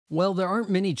Well, there aren't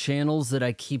many channels that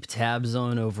I keep tabs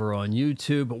on over on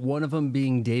YouTube, one of them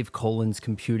being Dave Cullen's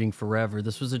Computing Forever.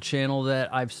 This was a channel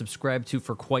that I've subscribed to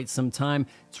for quite some time.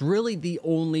 It's really the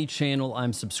only channel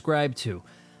I'm subscribed to.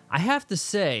 I have to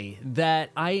say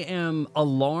that I am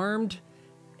alarmed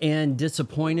and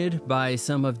disappointed by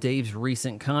some of Dave's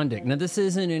recent conduct. Now, this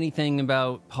isn't anything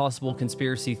about possible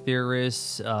conspiracy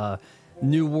theorists,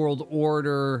 New World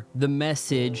Order, The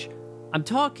Message. I'm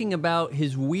talking about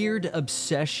his weird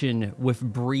obsession with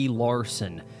Brie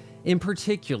Larson. In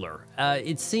particular,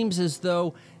 it seems as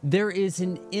though there is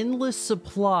an endless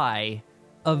supply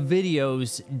of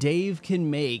videos Dave can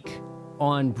make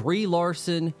on Brie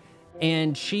Larson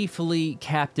and chiefly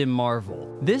Captain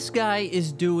Marvel. This guy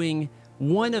is doing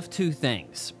one of two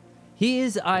things. He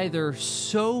is either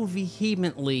so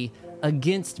vehemently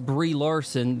against Brie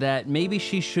Larson that maybe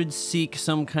she should seek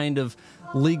some kind of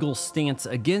legal stance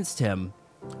against him,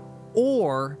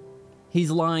 or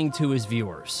he's lying to his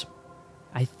viewers.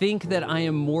 I think that I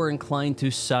am more inclined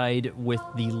to side with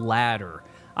the latter.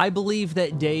 I believe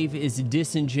that Dave is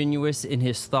disingenuous in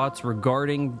his thoughts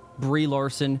regarding Brie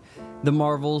Larson, the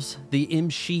Marvels, the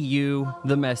MCU,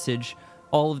 The Message,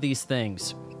 all of these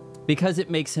things, because it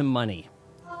makes him money.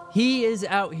 He is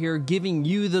out here giving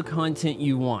you the content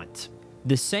you want.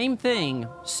 The same thing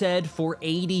said for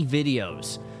 80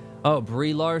 videos. Oh,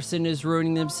 Brie Larson is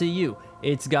ruining the MCU.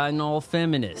 It's gotten all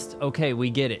feminist. Okay, we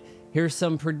get it. Here's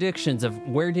some predictions of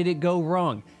where did it go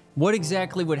wrong. What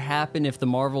exactly would happen if the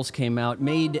Marvels came out,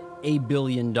 made $1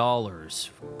 billion?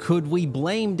 Could we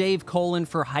blame Dave Cullen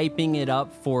for hyping it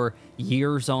up for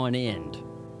years on end?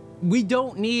 We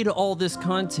don't need all this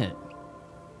content.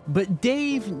 But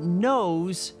Dave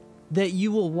knows that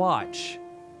you will watch.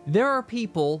 There are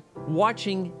people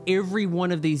watching every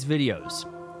one of these videos.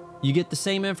 You get the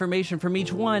same information from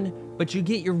each one, but you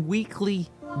get your weekly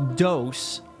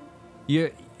dose.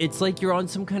 It's like you're on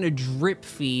some kind of drip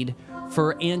feed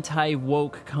for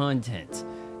anti-woke content.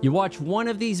 You watch one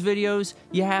of these videos,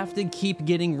 you have to keep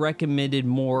getting recommended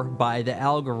more by the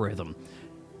algorithm.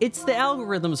 It's the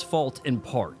algorithm's fault in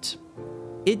part.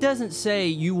 It doesn't say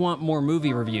you want more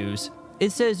movie reviews.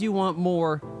 It says you want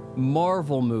more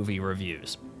Marvel movie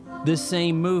reviews. The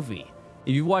same movie.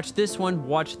 If you watch this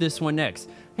one next.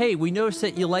 Hey, we noticed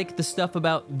that you like the stuff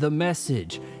about The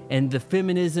Message and the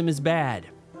feminism is bad.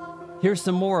 Here's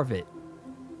some more of it.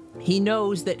 He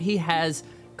knows that he has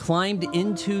climbed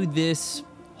into this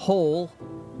hole,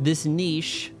 this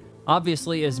niche.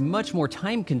 Obviously, is much more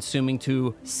time consuming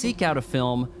to seek out a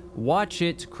film, watch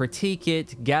it, critique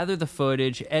it, gather the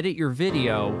footage, edit your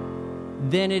video,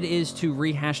 than it is to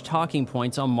rehash talking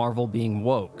points on Marvel being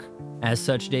woke. As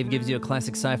such, Dave gives you a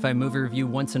classic sci-fi movie review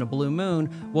once in a blue moon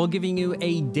while giving you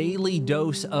a daily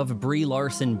dose of Brie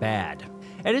Larson bad.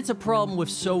 And it's a problem with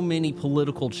so many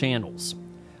political channels.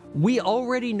 We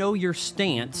already know your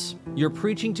stance. You're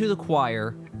preaching to the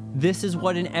choir. This is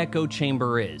what an echo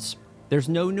chamber is. There's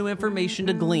no new information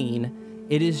to glean.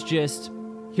 It is just,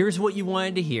 here's what you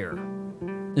wanted to hear.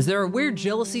 Is there a weird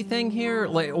jealousy thing here?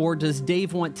 Or does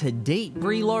Dave want to date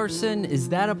Brie Larson? Is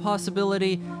that a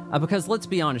possibility? Because let's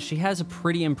be honest, she has a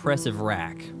pretty impressive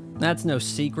rack. That's no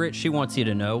secret, she wants you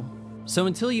to know. So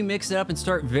until you mix it up and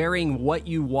start varying what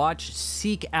you watch,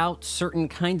 seek out certain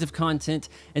kinds of content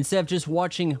instead of just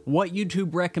watching what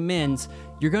YouTube recommends,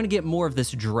 you're gonna get more of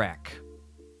this dreck.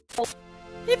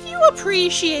 If you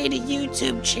appreciate a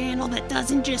YouTube channel that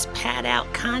doesn't just pad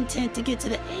out content to get to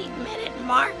the 8-minute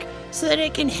mark so that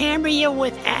it can hammer you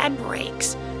with ad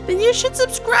breaks, then you should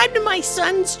subscribe to my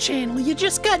son's channel. You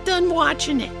just got done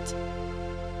watching it.